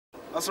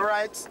That's all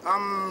right. I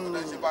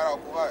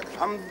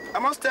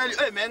must tell you,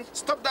 hey man,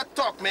 stop that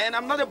talk, man.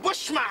 I'm not a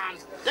bushman.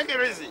 Take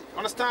it easy.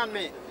 Understand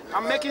me?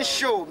 I'm making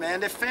sure, man.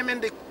 They're filming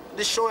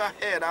the show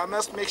ahead. I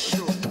must make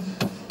sure.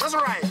 That's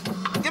all right.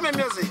 Give me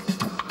music.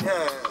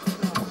 Yeah.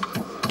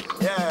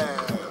 Yeah.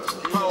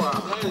 Power.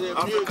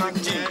 African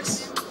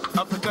jigs.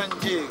 African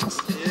jigs.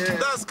 Yeah.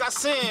 That's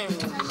Kasim,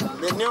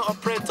 the new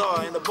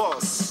operator in the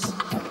bus.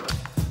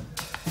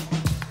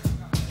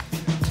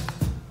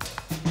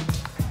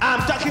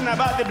 I'm talking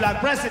about the black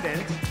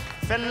president,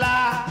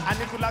 Fela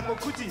Anikulapo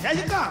Kuti. Here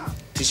you come.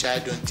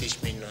 Teacher, don't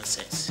teach me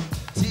nonsense.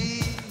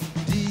 T-D-T-M-N.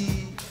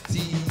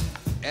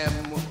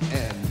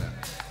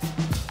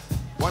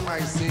 When I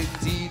say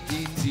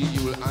T-D-T,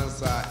 you will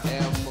answer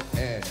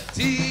M-N.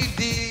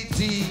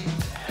 T-D-T-M-N.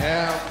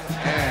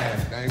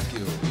 Thank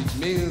you. It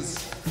means,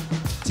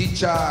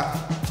 teacher,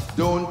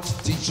 don't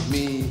teach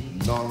me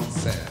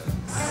nonsense.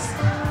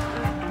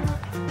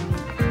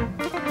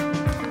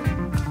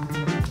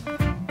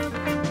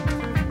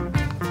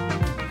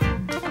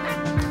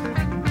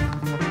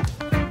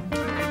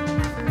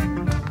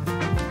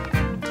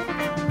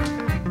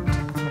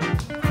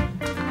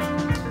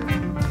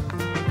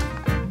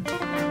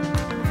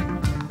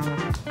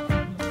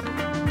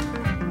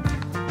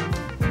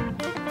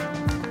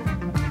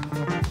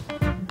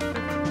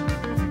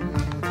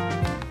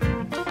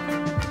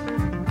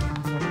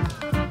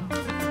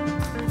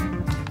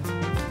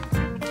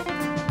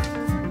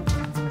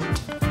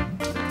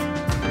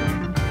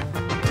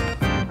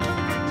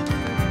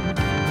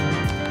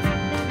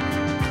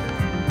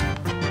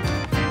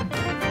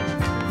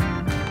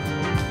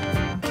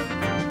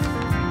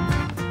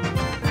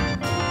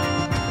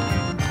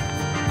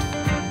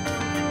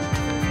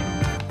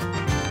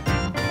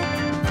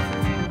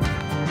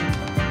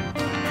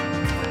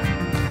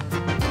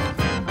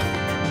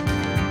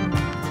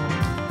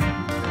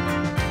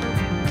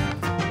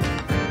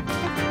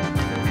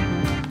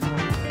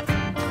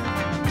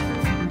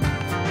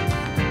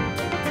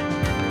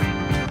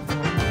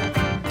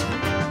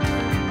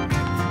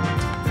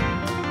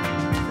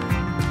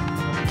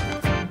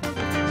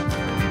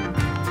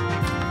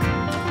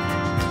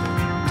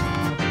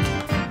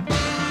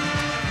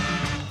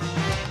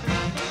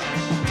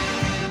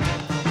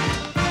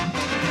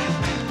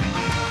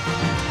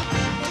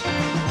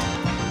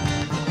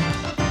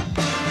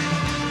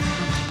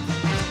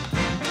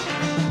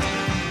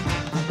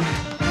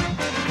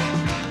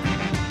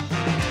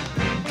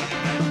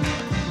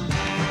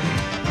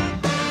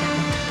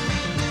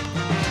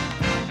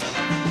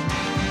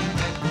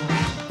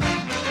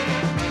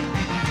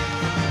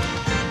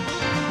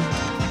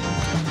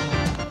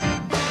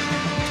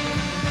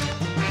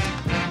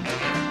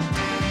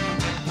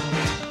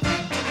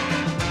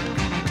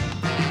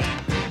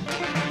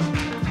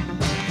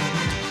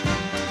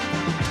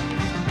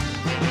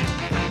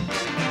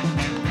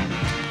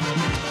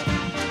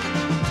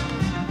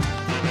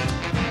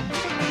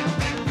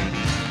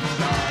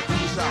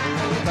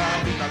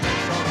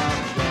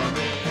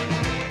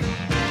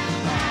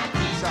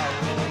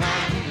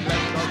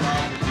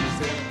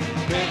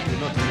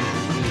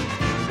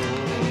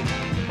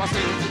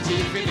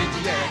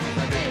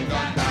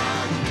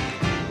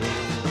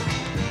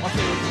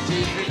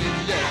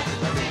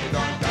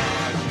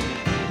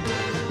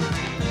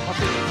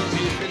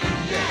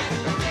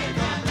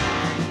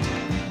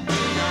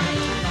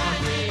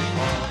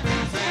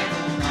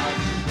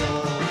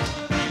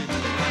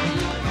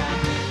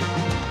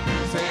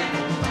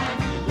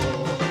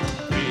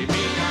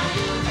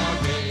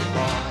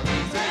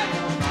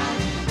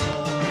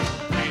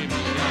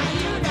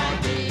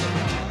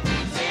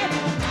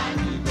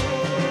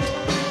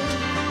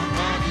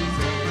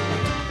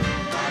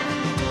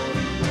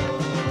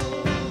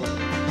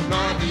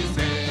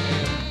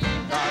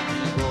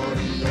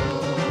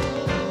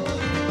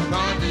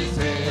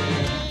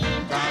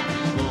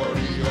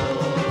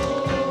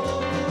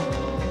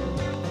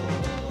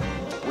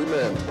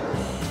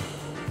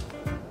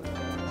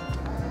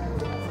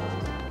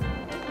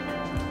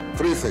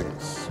 Three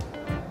things: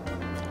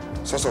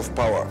 source of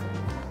power,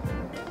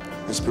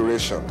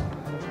 inspiration,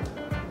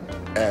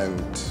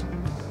 and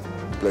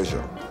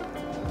pleasure.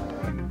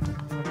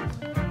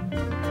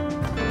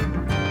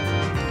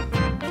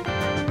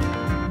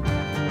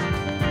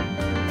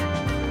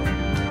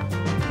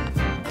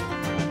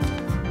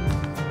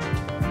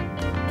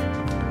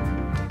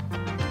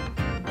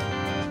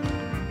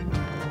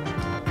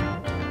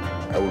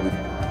 I will be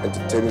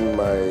entertaining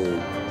my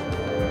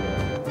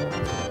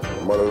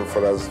mother and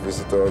father's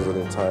visitors all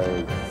the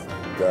time,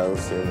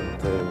 dancing and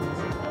things.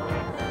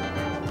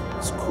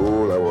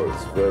 School, I was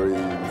very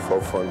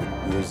forefront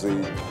with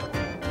music,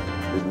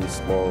 leading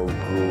small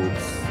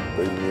groups,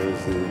 playing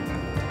music,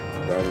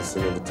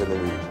 dancing,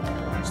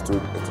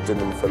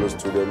 entertaining fellow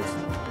students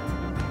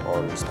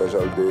on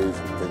special days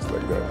and things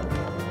like that.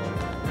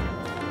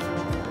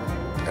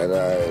 And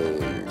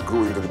I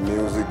grew into the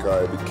music.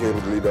 I became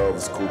the leader of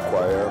the school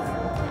choir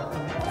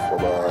for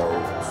about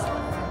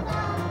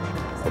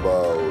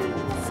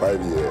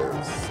 5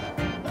 years.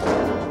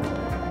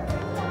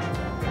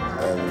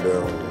 And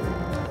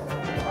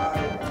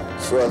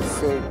So I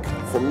think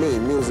for me,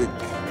 music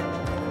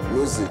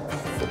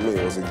for me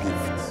was a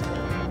gift.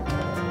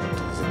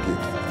 It's a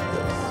gift,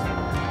 yes.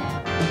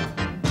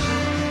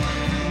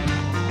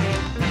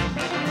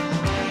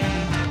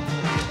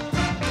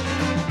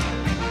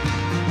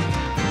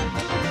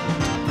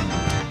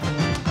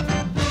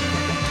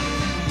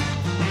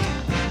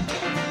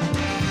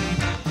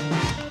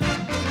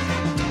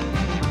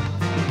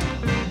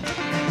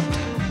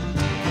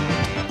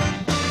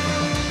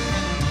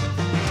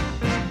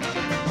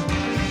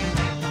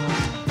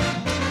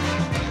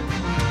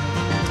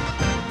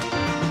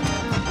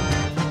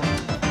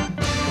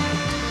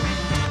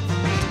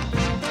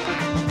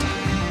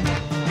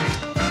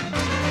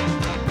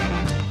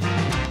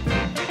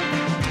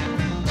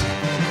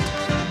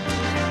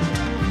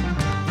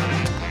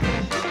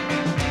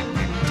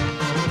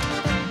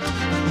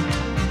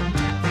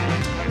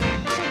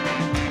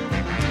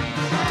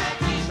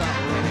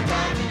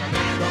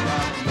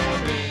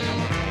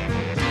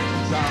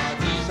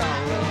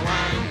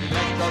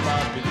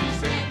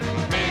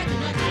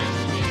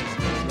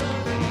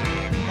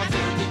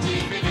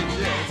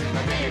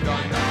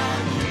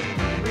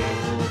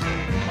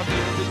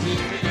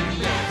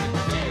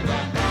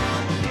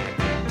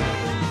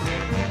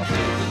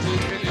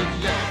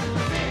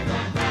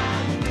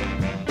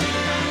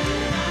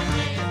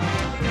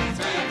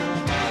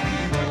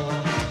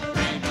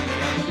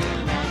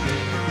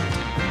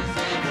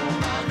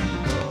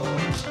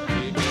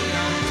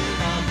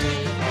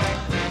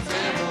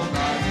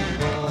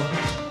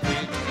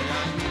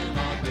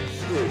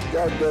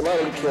 God damn, I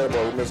don't care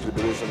about women's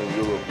liberation in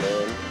Europe,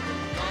 man.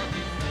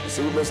 You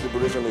see, women's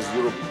liberation is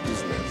Europe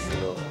business, you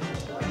know.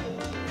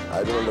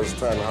 I don't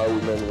understand how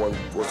women want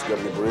to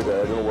get liberated.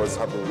 I don't know what's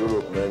happening in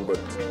Europe, man,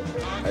 but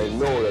I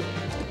know that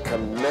it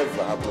can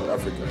never happen in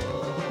Africa.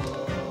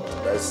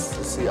 You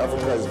see,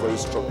 Africa is a very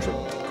structured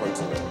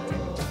continent,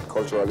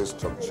 culturally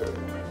structured,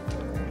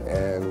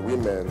 and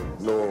women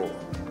know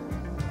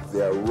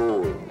their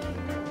role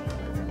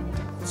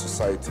in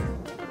society.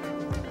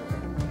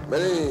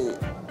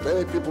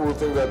 Many people will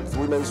think that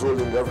women's role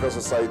in the African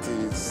society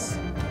is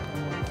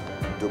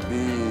to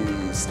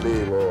be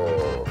slave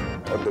or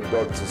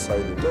underdog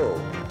society. No.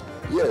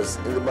 Yes,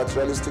 in the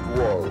materialistic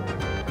world,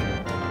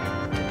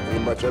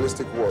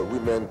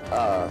 women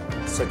are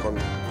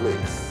second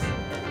place.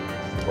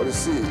 But you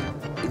see,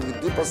 in the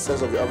deeper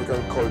sense of the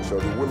African culture,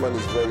 the woman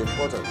is very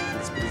important in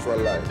the spiritual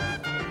life.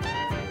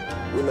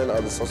 Women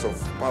are the source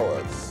of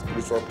powers,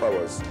 spiritual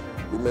powers.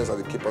 Women are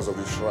the keepers of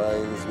the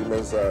shrines.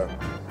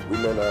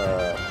 Women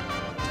are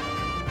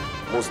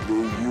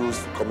mostly used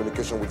for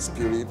communication with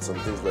spirits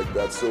and things like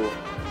that. So,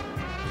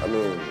 I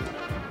mean,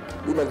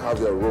 women have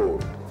their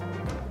role.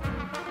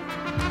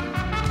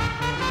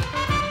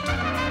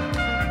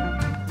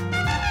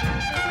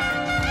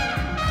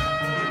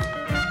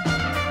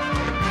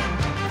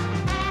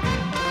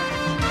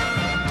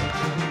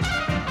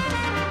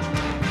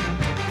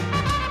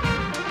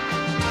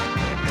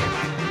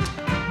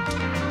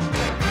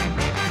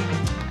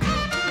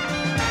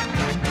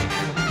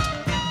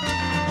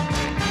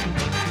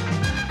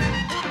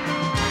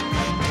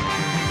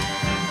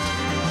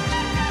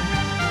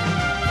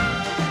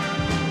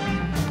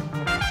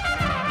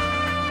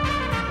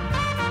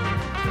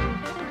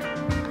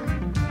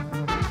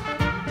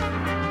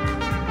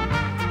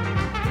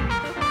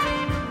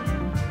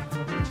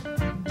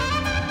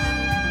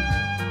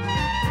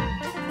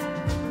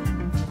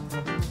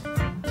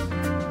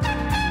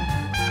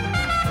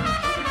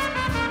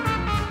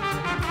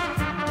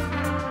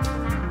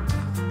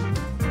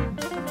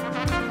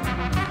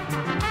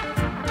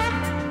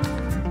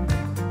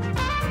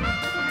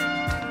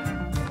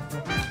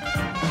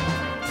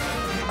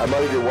 I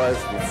married a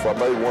wife before. I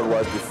married one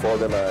wife before,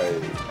 then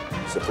I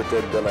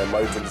separated, then I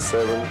married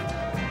 27.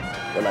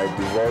 Then I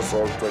divorced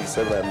all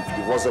 27. I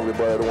divorced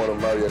everybody I don't want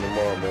to marry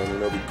anymore, man, you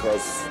know,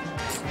 because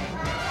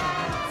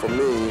for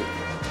me,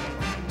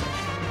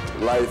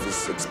 life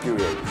is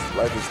experience.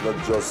 Life is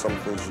not just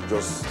something you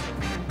just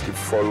keep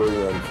following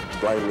and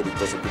blindly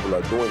because people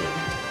are doing it.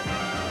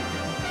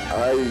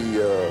 I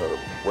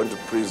went to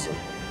prison,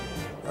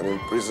 and in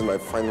prison I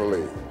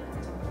finally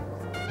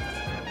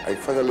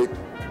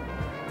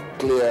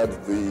cleared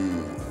the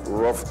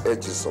rough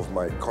edges of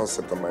my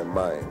concept and my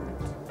mind.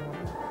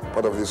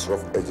 Part of these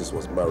rough edges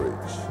was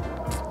marriage.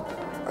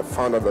 I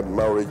found out that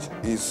marriage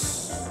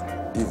is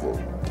evil.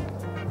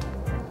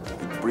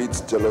 It breeds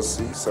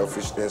jealousy,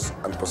 selfishness,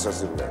 and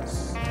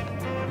possessiveness.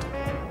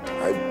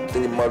 I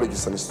think marriage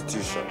is an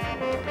institution,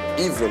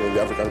 even in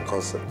the African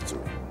concept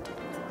too.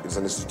 It's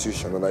an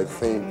institution, and I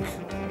think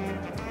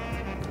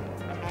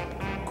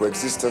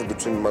coexistence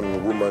between man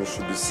and woman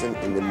should be seen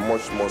in a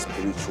much more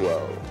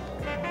spiritual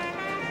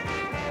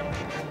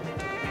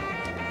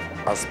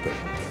aspect.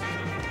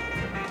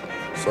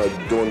 So I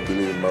don't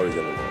believe in marriage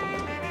anymore.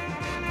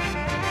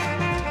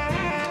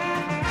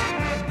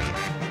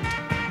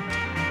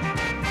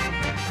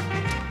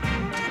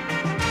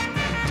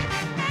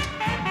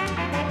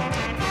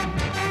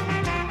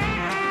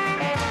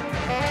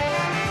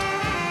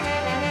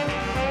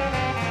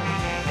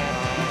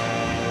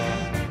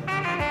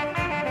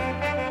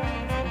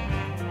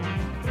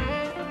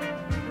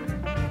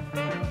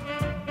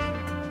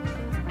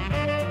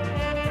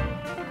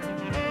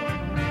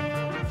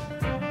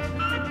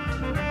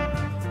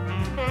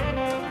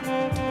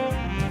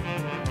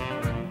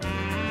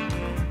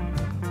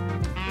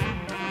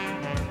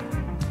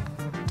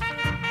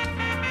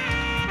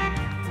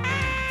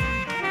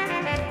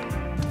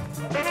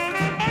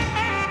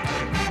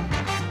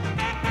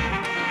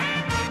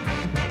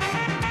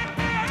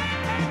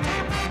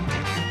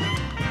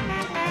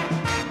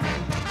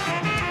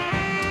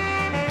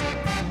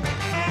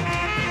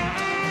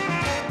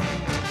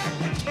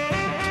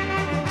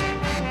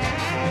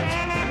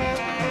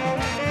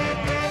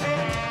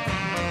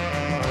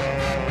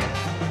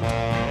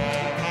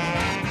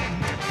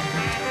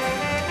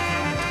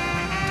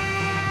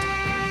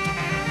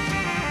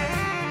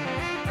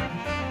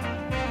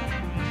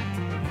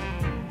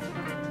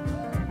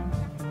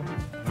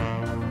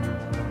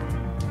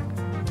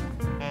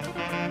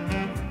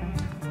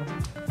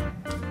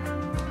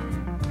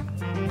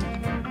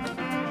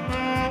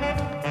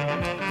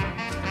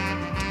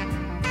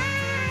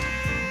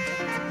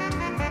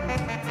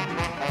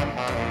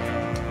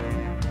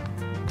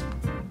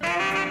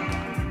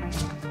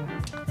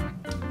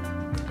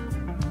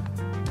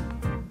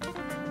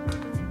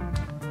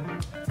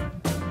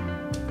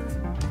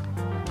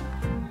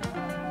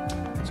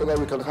 so that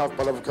we can have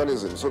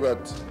Pan-Africanism, so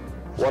that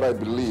what I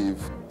believe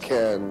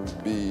can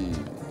be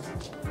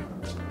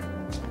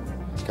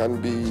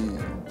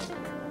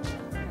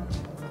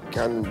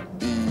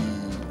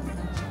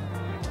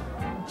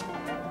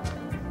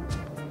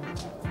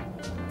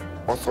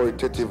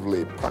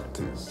authoritatively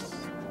practiced.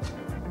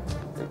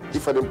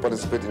 If I don't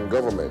participate in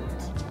government,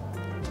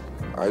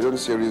 I don't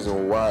see a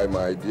reason why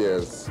my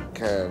ideas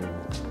can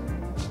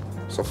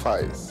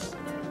suffice.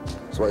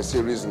 So I see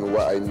a reason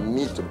why I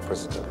need to be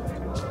president.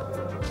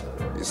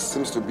 It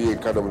seems to be a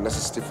kind of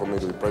necessity for me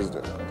to be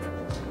president.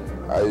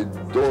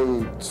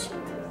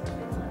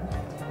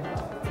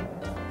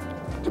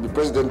 To be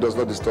president does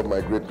not disturb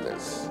my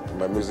greatness,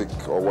 my music,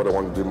 or what I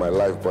want to do in my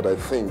life, but I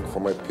think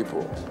for my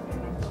people,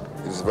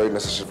 it is very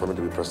necessary for me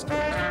to be president.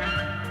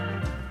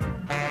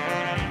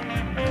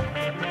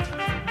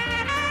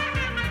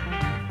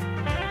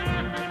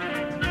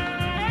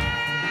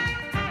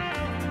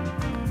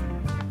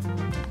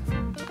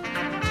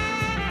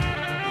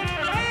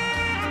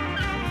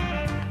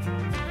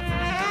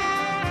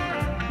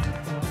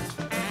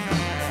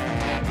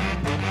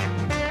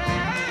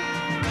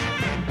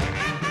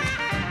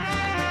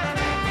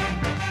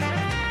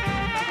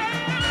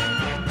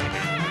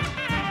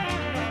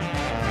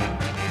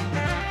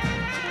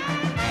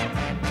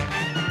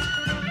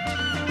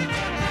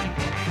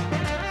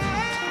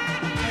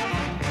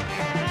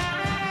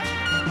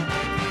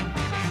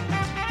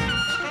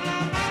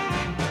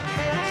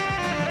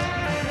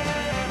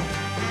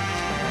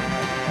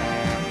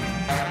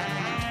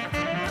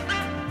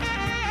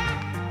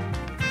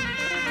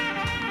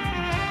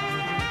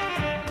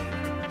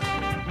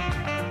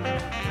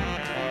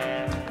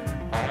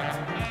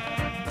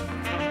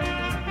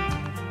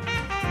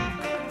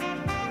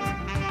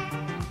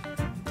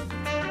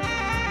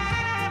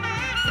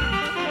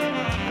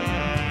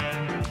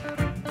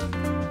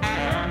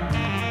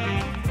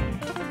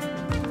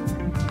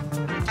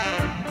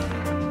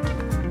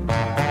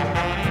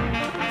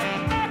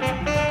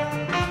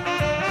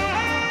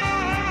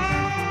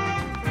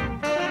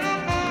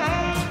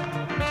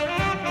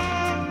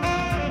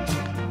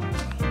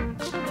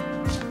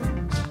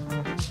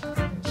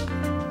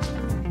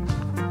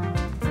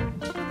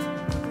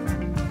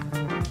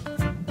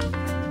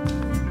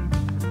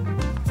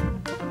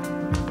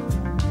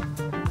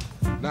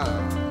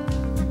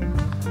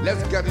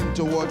 Let's get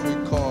into what we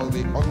call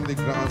the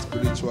underground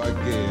spiritual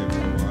game.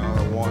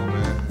 One,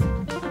 man.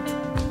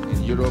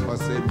 In Europe, I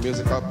say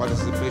musical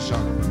participation.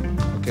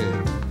 Okay,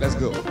 let's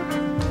go.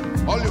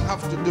 All you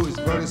have to do is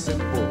very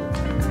simple.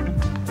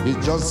 You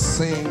just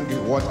sing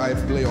what I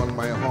play on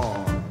my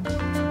horn.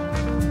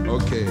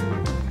 Okay,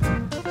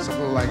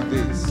 something like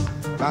this.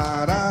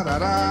 La da da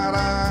da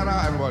da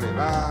da. Everybody,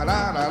 la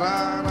da da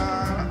da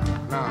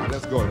da. Now,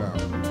 let's go now.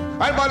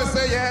 Everybody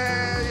say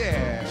yeah,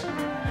 yeah.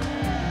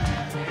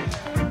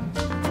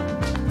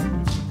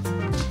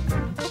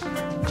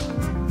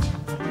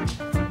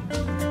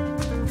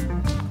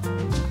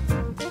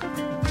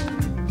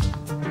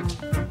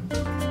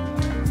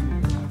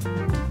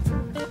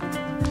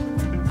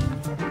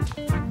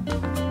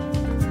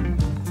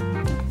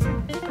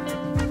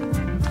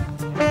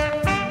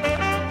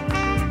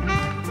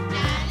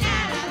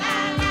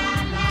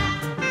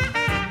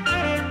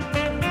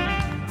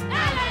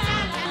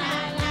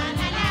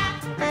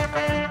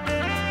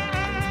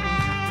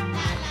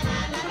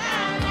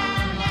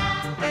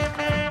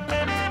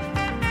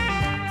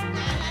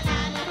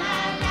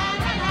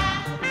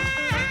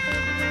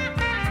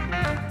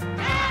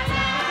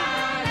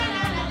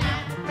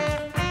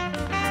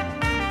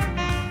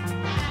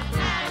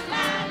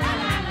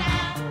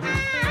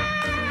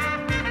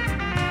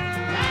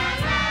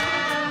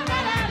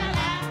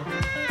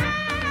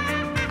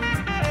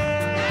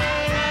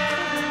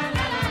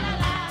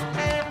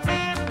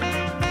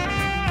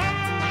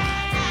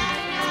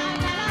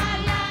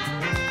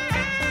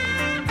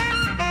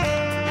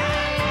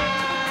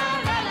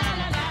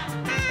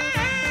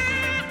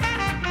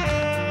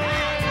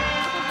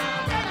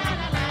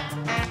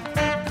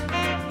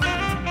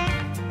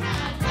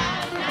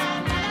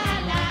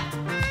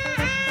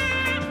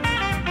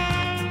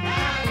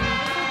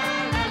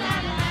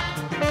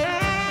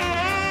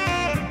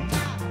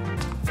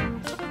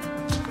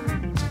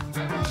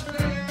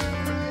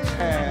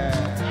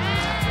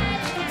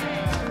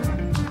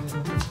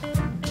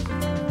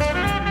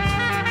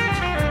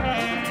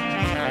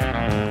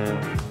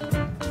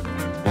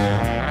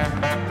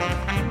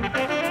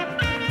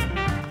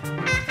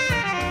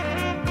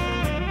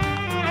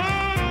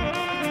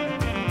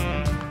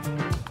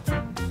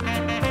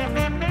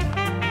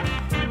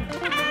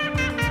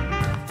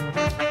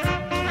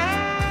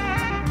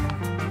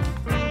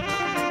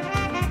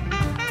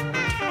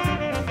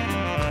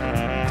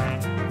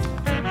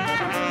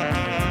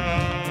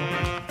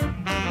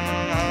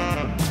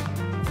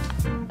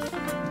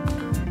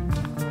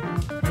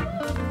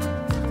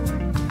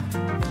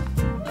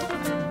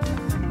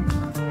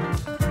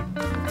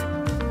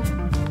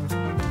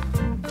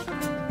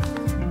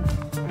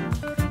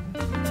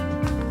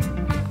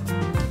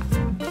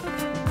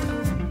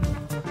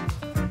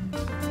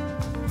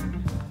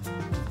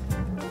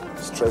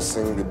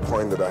 stressing the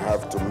point that I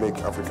have to make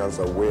Africans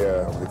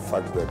aware of the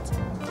fact that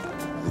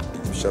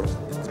the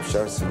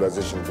Egyptian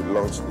civilization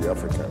belongs to the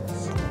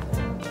Africans.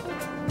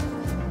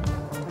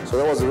 So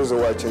that was the reason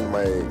why I changed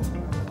my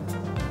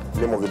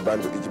name of the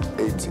band to Egypt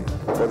 80.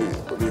 But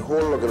the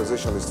whole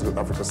organization is still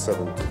Africa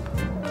 70.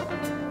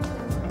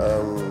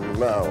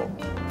 Now,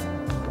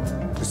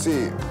 you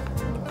see, in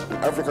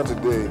Africa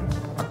today,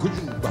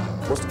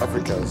 most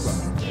Africans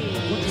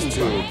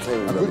still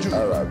think that the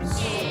Arabs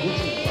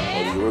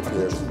or the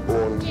Europeans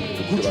own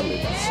the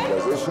pyramid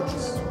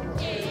civilizations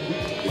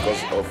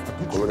because of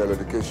colonial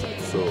education.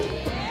 So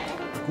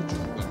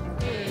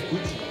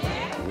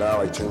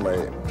now I change my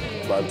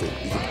band to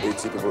Egypt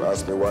 80. People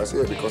ask me why I say,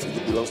 yeah, because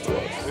Egypt belongs to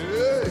us.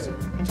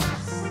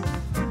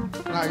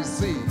 Now you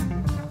see,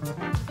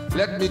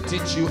 let me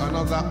teach you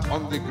another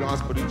underground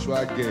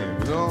spiritual game,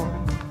 you know?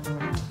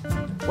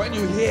 When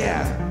you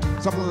hear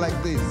something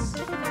like this,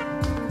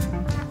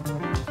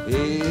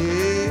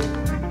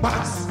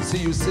 bass. See,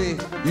 you say,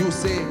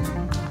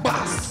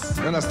 bass.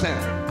 You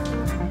understand?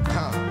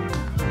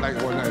 Like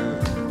when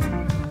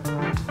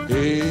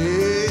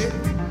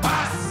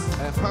bass.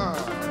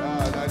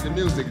 Like the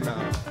music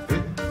now.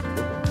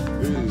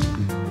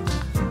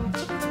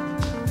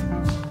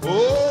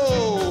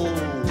 Oh,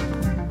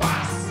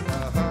 bass.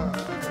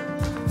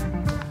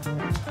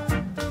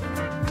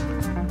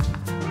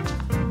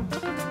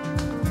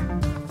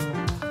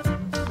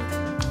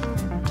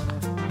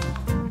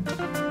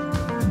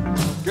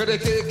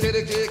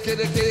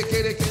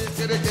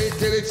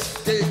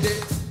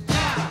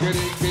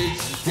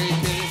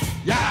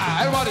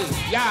 Yeah, everybody,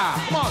 yeah,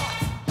 come on.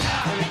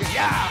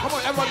 Yeah, come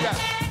on, everybody, yeah.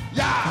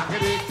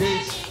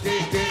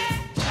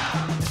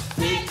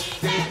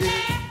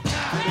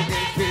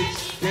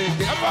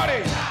 Everybody,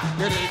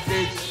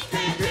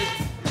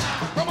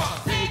 come on.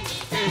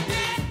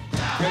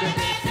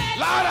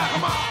 Louder,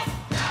 come on.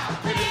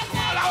 Louder,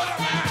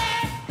 man.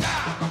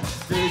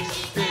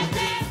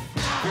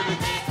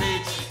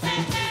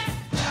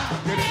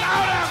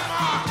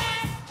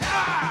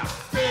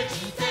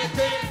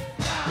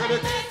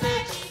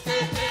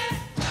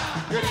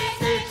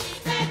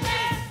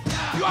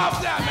 You up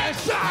there, man?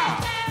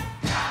 Shout!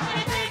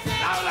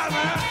 Louder,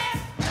 man!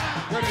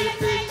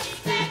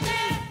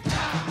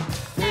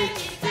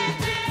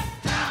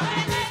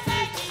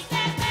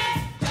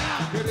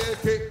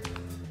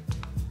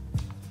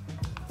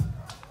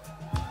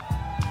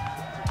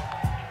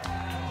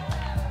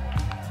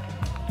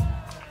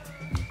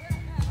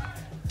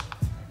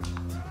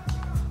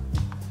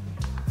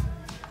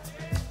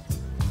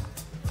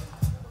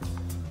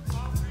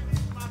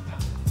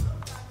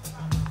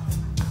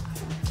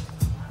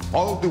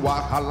 All the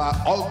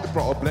wahala, all the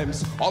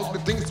problems, all the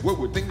things where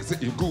we think say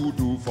you could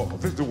do for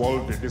this the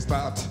world did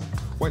start.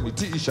 When the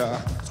teacher,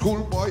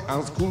 schoolboy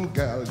and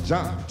schoolgirl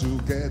jam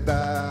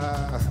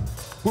together.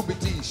 Who be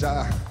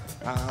teacher?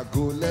 I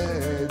go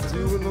let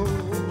you know.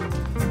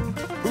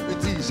 Who be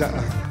teacher?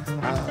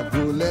 I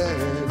go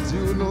let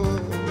you know.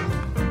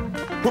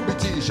 Who be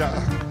teacher?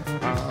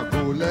 I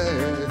go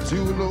let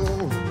you know.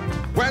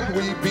 When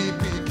we be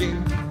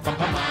picking,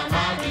 Papa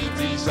Mama be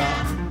teacher.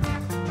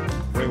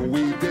 When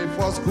we did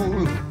for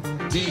school,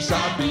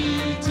 teacher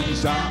be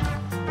teacher.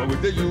 When we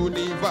did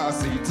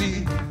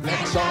university,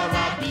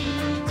 lecturer be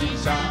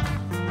teacher.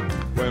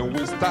 When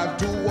we start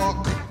to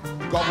work,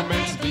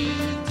 government be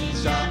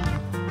teacher.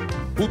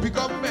 Who be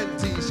government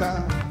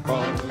teacher?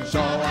 Culture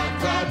and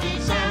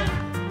tradition.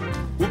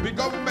 Who be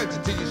government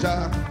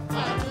teacher?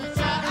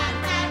 Culture and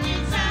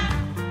tradition.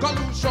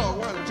 Culture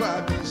and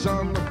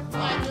tradition.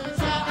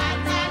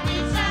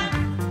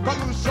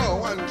 Culture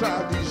and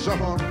tradition.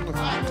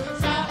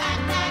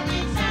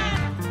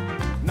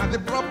 Now the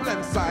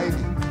problem side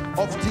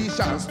of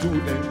teacher and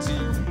student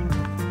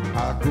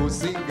I go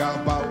sing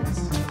about.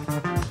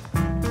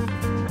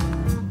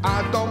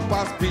 I don't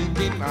pass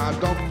speaking, I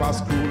don't pass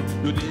school,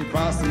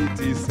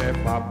 university self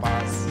I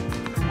pass.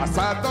 As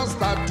I don't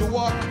start to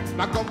work,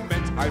 now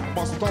government I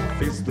must don't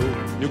face though.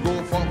 You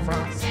go for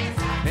France,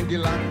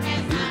 England,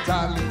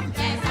 Italy,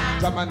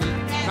 Germany,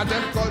 and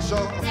them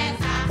culture.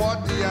 For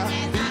their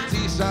be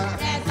teacher,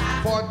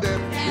 for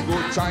them you go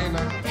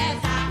China,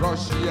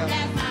 Russia,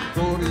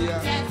 Korea,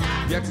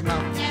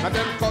 Vietnam, and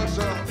them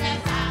culture.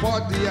 For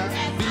their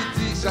be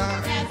teacher,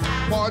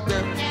 for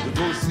them you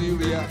go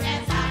Syria,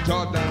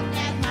 Jordan,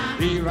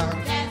 Iran,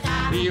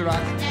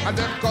 Iraq, and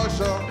them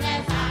culture.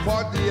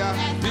 For their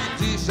be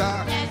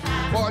teacher,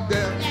 for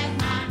them.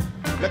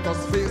 Let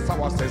us face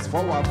ourselves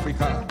for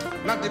Africa.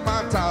 Not the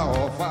matter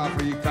of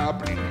Africa.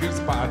 Bring this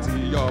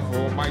party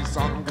of my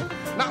song.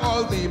 Now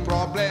all the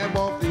problem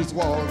of this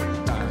world,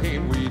 now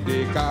him we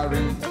they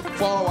carry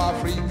for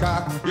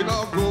Africa. You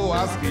know go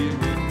asking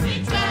me.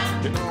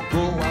 You know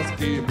go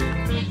asking me.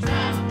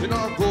 You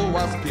know go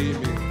asking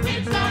me.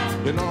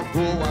 You know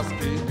go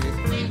asking me.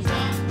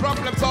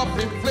 Problems of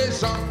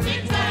inflation,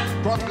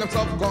 problems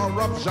of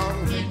corruption,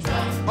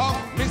 of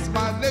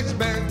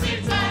mismanagement,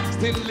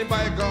 still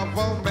by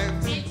government.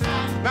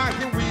 Now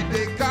here we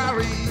they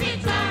carry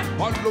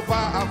all over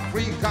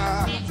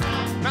Africa.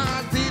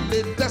 Now the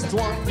latest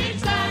one.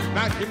 Which one?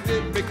 Now him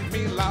they make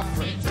me laugh.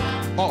 Which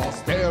one?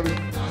 Austerity.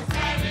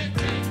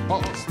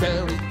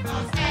 Austerity.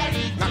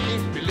 Austerity. Now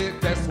him the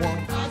latest one.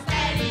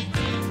 Austerity.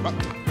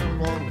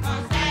 One.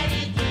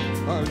 Austerity.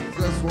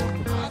 This one.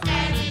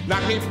 Austerity.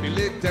 Now him the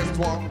latest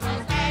one.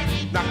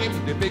 Austerity. Now him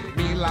they make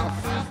me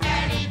laugh.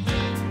 Austerity.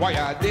 Why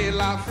are they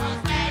laugh?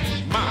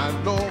 Austerity.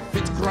 Man no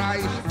fit cry.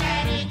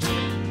 Austerity.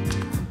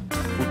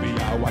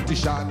 Ubiya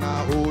watishana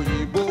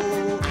oyibo.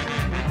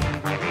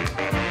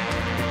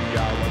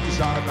 Ubiya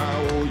watishana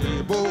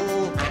oyibo.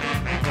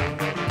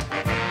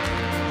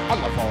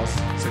 All of us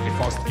say the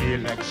first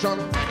election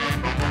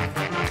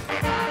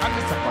and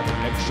the second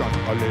election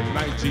all in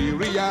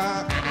Nigeria.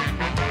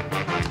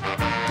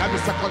 And the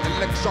second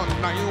election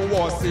now it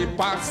was a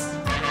pass.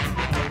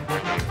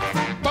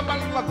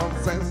 Babala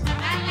nonsense.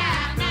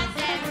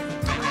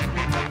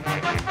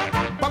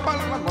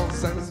 Babala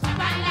nonsense.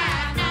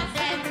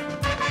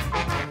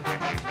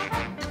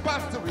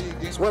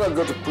 So when I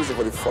got to prison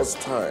for the first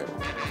time,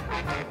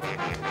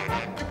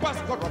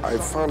 I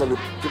found that the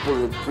people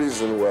in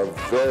prison were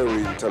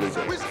very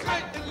intelligent.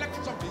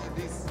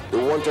 They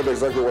wanted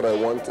exactly what I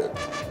wanted.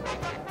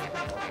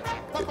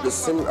 It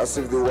seemed as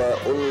if they were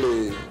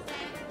only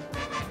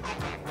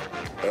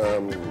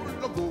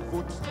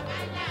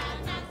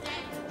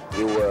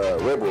they were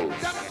rebels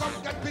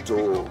to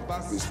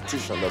the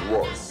institution that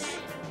was.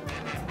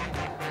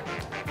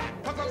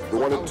 They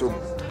wanted to,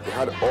 they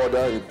had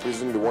order in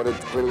prison, they wanted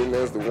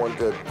cleanliness, they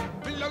wanted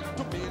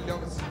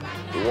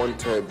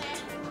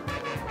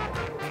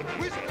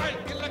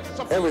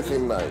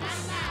everything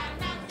nice.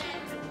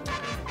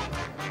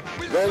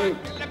 Then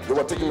they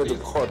were taking me to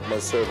court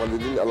myself and they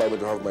didn't allow me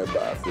to have my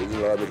bath. They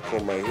didn't allow me to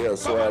comb my hair.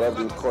 So I arrived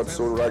in court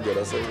so ragged.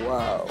 I said,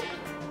 wow.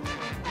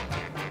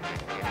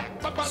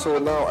 So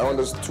now I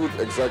understood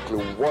exactly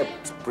what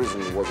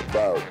prison was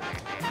about.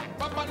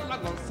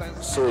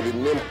 So the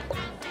name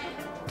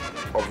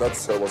of that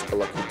cell was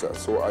Kalakuta.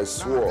 So I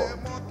swore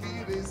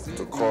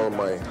to call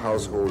my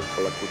household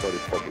Kalakuta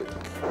Republic.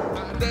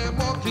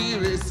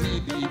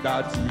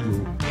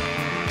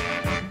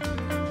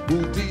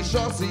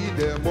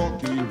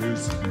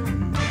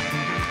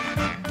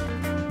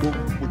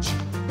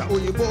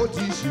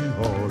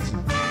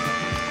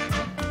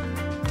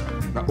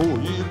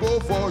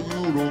 For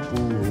Europe,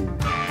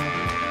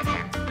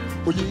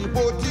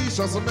 Oyibo teach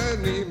us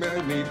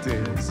many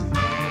things.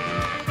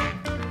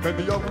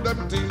 Many of them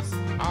things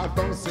I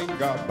don't sing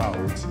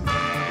about.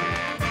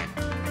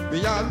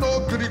 Me are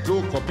no great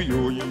to copy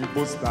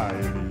Oyibo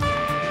style.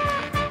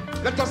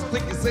 Let us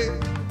think and say,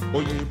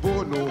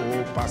 Oyibo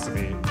no pass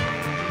me.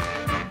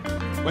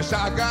 When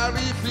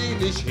Shagari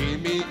finish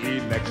him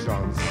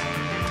elections,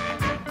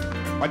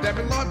 but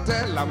them not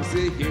tell him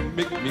say he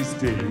make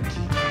mistake.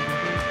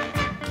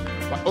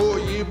 But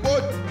Oyibo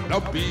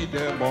not be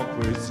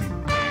democracy.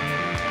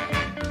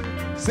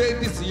 Say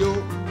this yo,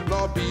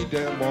 not be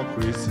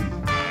democracy.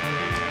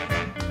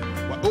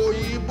 But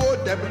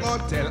Oyibo them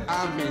not tell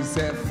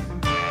himself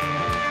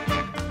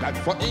that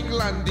for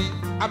England the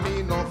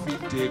army not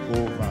fit take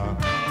over.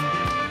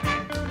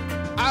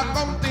 I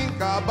come think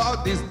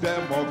about this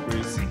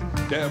democracy.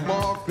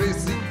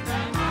 Democracy.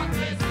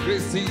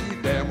 Crazy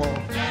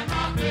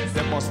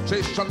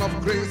demonstration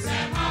of grace.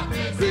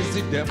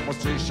 Crazy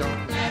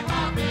demonstration.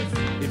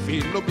 If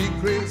it no be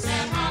grace,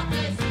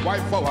 why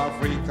for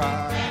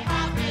Africa?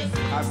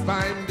 As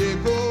time they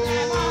go,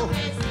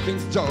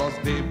 things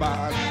just they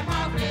bad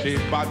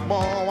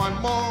more and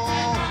more.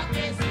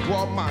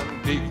 Poor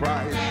man they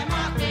cry,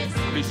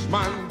 rich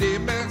man they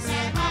mess.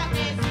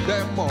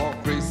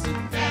 Democracy,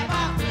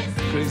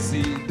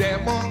 crazy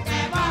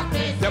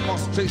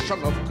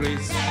demonstration of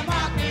grace,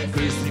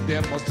 crazy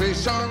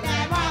demonstration.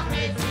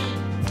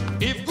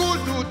 If good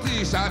to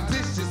teacher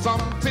teach you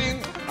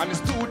something, and the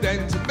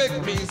student make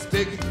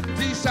mistake,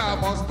 teacher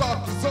must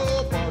talk to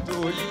so, but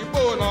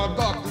Oyibo not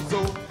talk to so.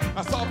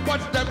 I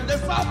support them, they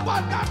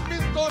support that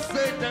means to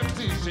say them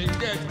teaching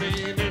get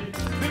meaning.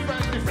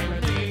 Different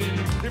meaning,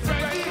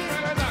 different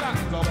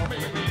kinds of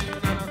meaning.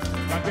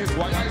 That is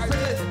why I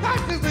say,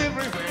 that is the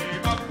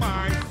refrain of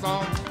my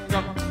song.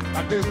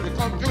 That is the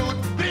conclude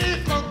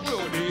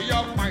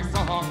of my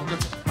song.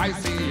 I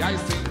sing,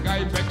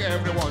 I beg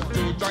everyone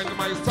to join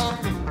my song.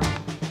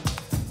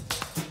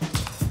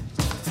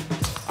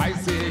 I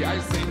sing,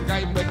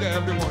 I beg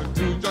everyone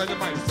to join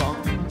my song.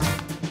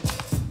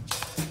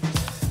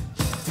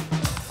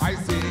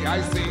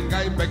 I sing,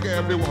 I beg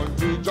everyone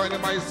to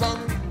join my song.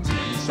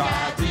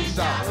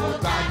 Teacher, oh,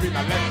 time in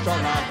a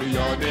lecturer be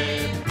your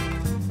name.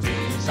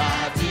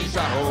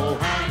 Teacher, oh,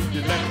 hand the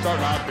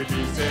lecturer be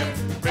the same.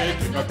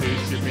 Making a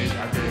teach me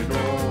again,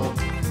 oh.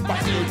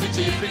 But you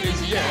teach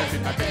village, yes,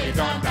 in a day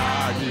don't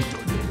die, you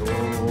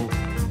know.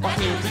 But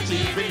you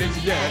teach village,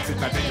 yes, in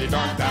a day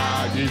don't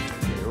die, you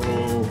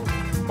know.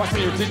 But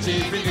you teach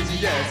village,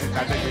 yes, in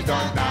a day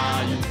don't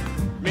die.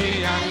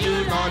 Me and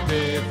you not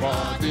there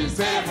for the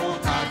same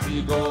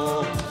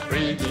category.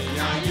 Free me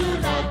and you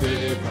not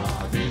there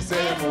for the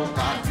same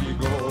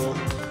category.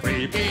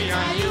 Free me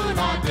and you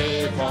not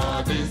there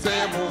for the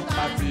same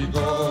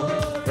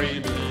category. Free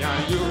me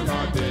and you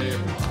not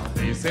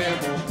the same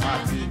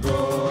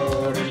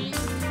category.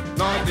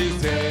 Not the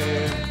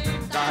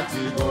same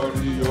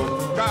category,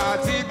 oh.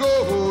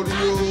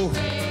 Category, oh.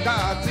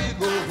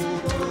 Category,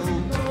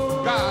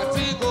 oh.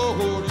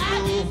 Category,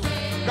 oh.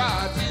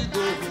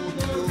 Category,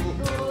 oh.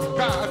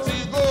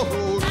 Category,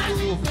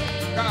 oh.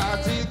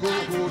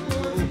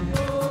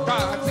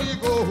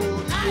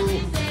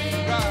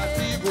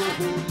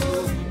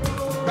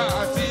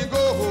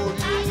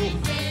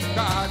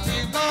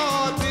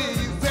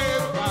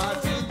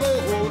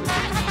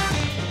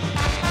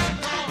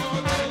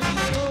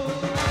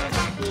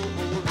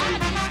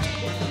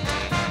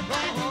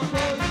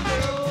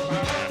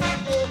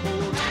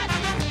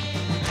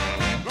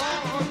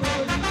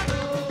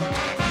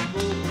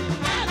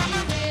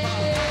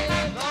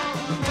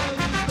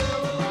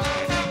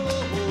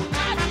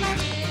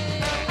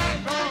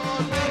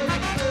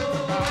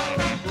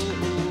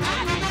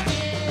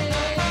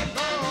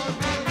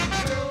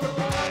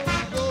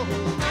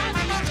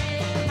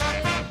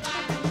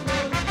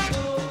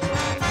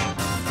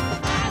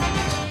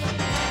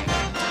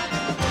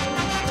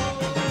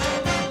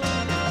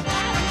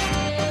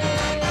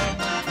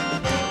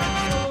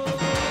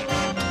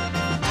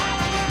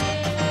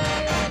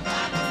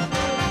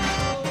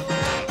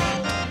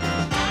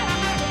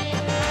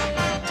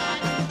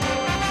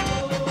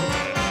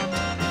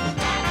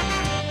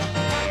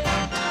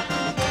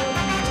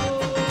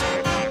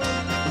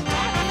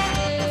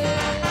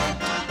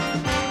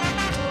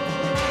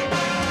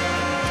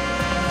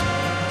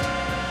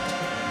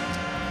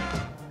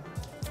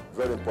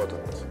 Very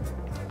important.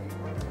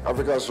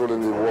 Africa's role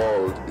in the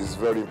world is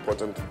very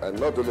important, and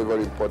not only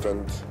very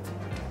important,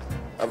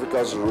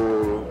 Africa's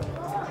role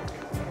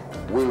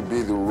will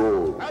be the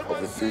role of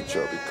the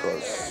future,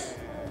 because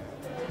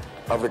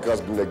Africa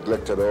has been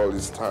neglected all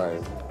this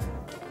time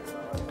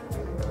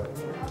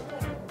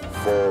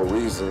for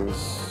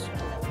reasons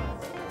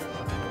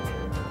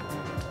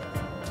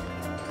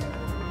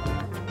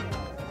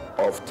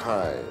of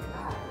time.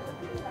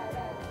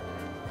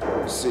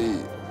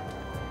 See,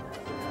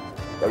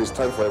 there is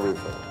time for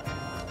everything.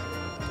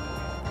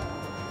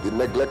 The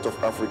neglect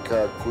of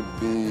Africa could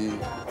be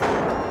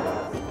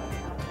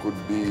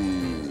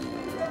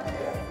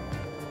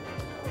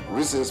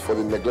reasons for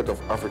the neglect of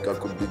Africa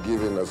could be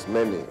given as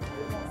many.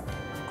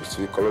 Could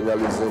see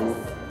colonialism,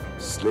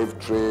 slave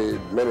trade,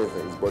 many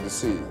things. But you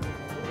see,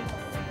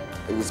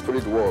 in the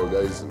spirit world,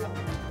 there is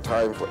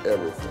time for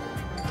everything.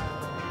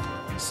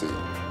 See,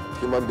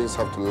 human beings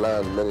have to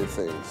learn many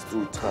things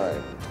through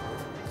time,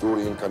 through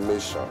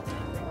reincarnation.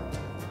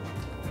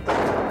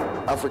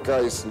 Africa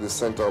is in the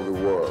center of the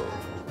world.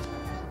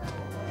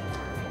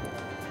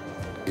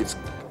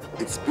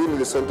 It's being in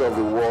the center of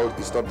the world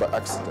is not by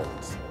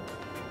accident.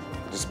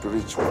 It is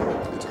spiritual.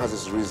 It has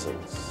its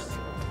reasons.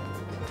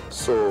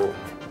 So,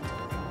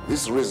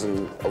 this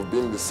reason of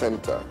being the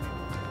center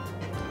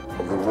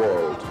of the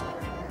world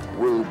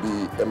will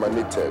be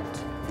emanated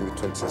in the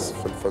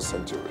 21st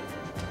century.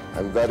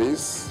 And that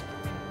is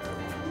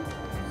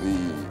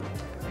the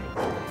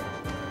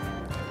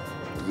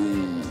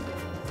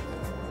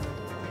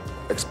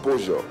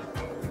exposure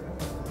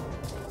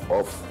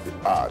of the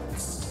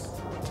arts.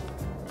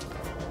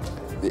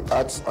 The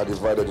arts are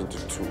divided into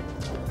two,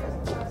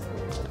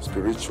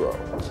 spiritual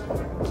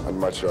and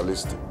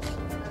materialistic.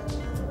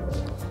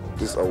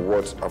 These are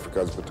what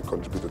Africa is going to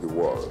contribute to the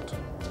world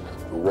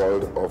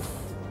of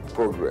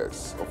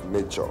progress, of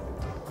nature,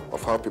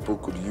 of how people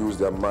could use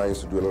their minds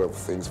to do a lot of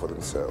things for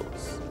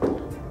themselves.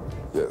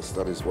 Yes,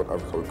 that is what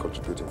Africa will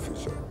contribute in the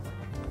future.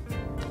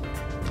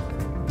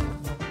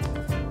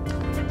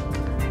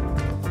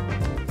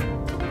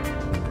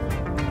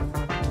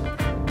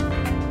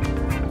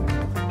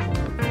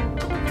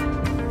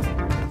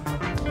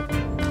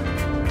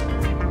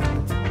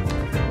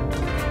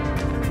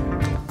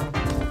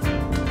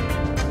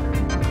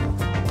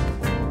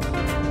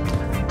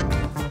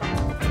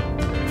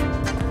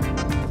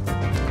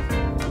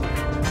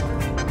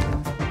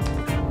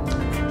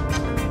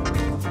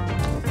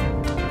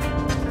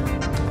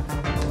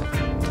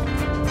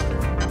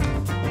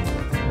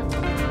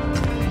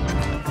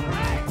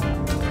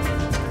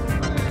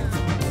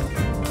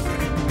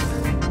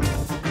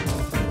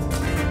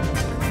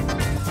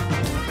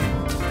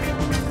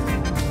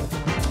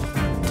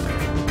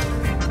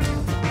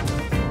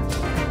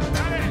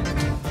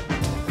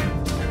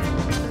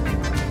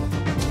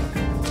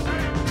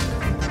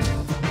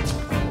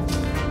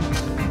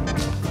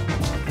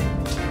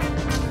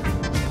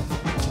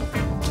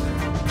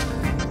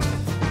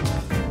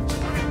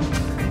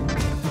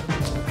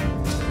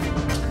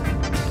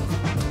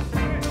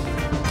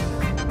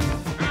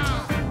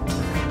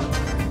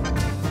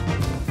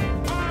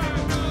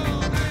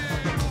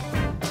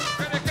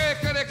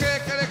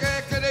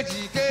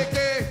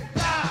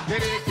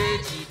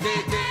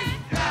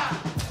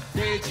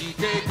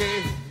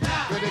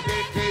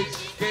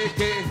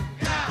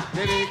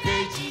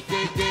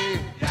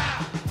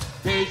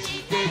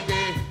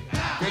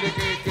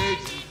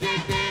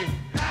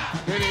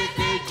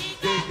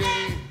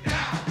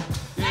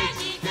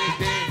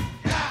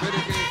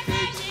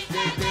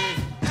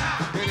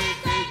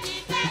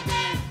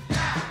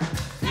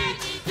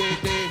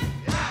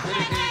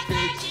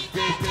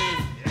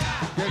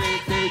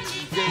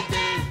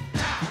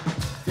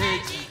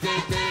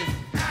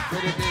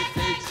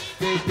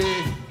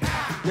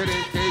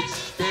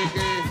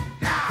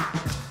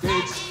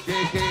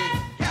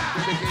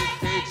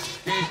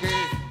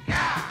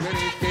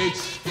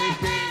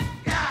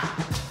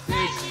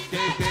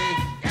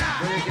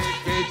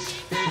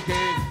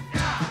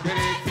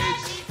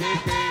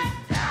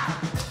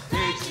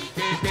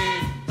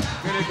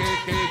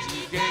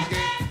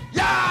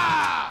 Yeah!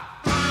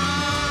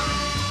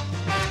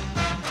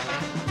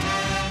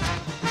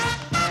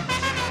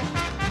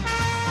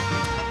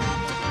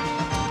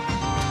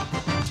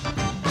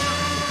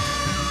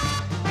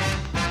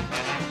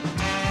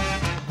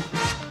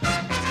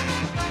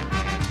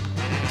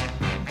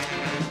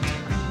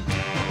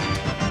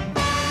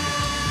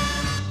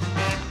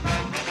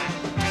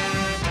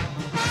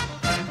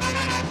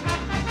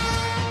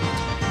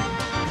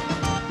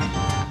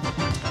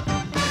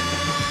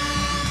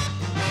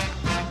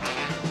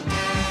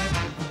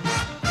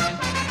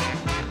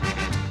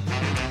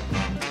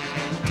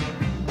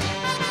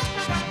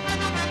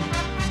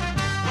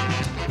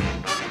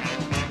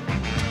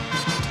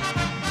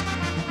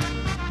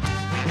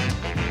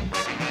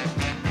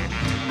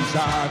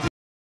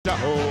 Teacher,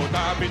 oh,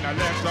 I've been a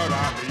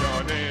lecturer for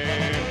your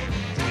name.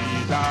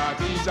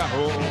 Teacher,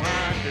 oh,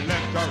 and the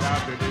lecturer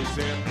be the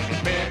same.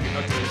 Making a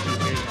taste you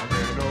in a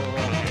bed, oh.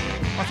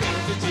 I think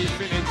the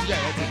chief in it,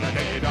 yes, it's a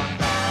day done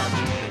done.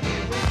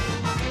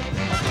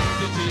 I think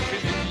the chief in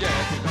it,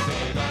 yes, it's a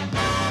day done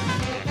done.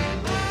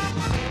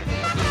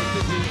 I think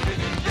the chief in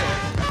it, yes,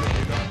 it's a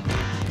day done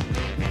done.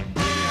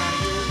 Me and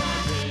you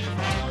don't pay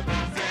for the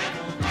same,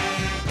 oh,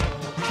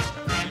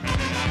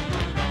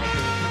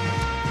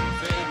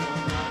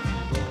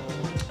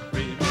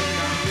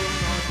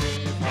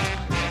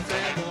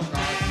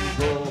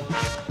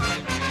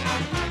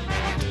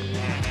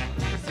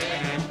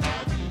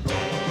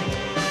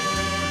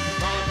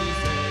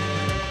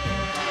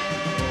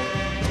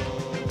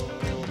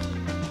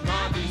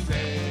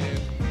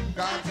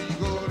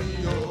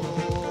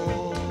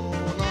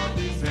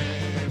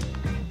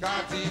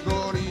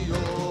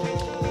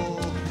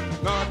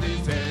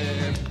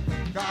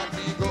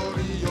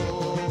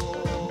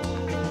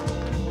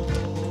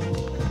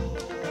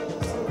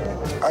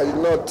 I did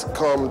not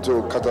come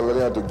to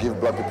Catalonia to give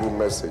black people a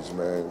message,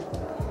 man.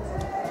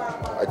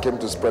 I came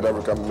to spread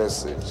African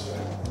message.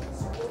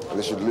 And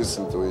they should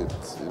listen to it,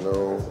 you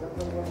know.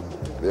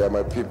 They are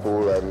my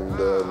people and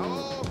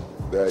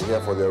they are here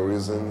for their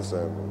reasons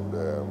and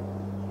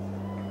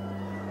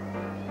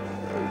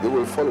they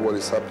will follow what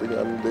is happening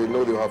and they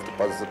know they have to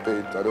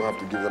participate. I don't have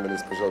to give them any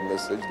special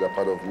message. They're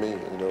part of me,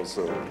 you know,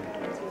 so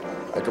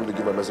I come to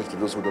give a message to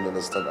those who don't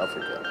understand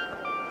Africa.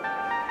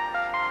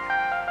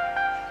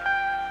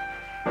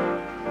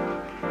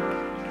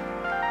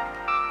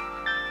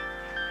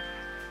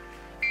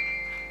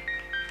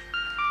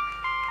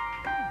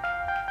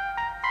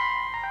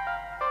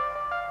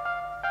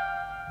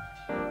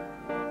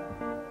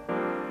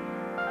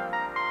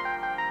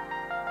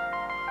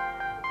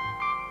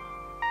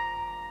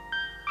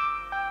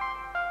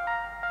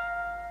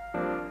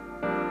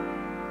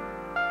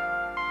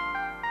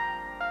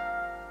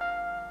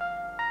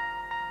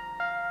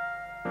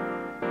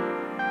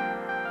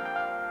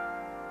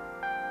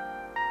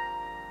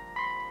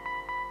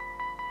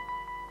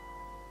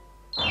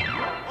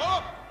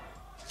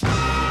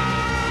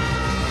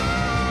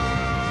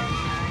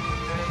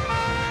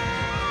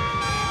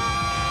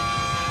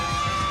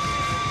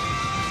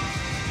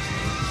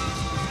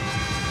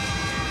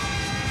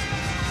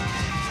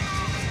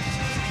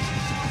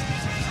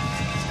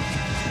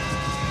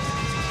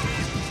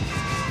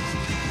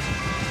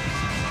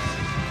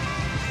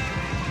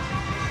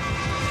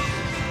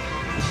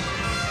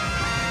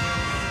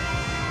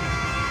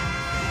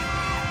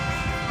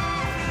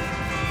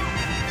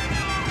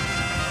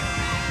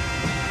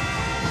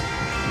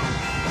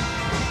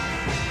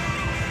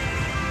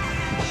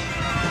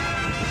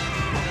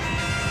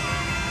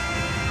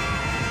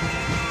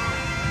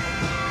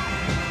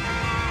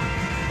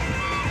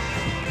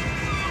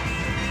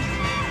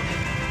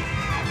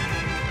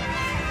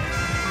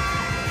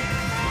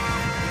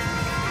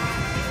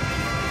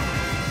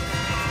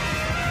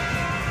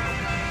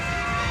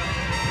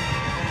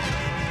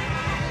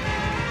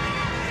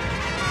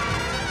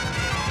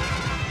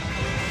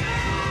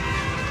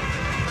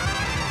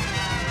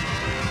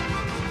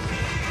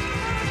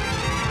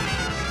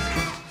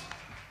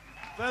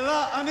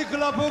 Fela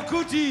Anikulapo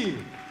Kuti.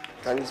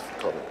 Thanks for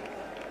coming.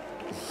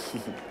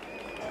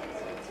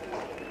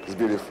 It's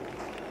beautiful.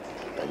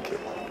 Thank you.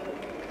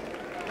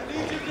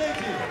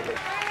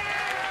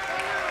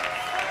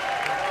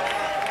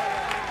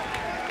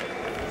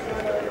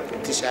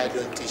 Teacher, I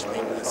don't teach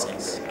me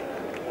nonsense.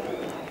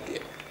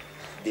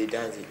 They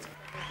dance it.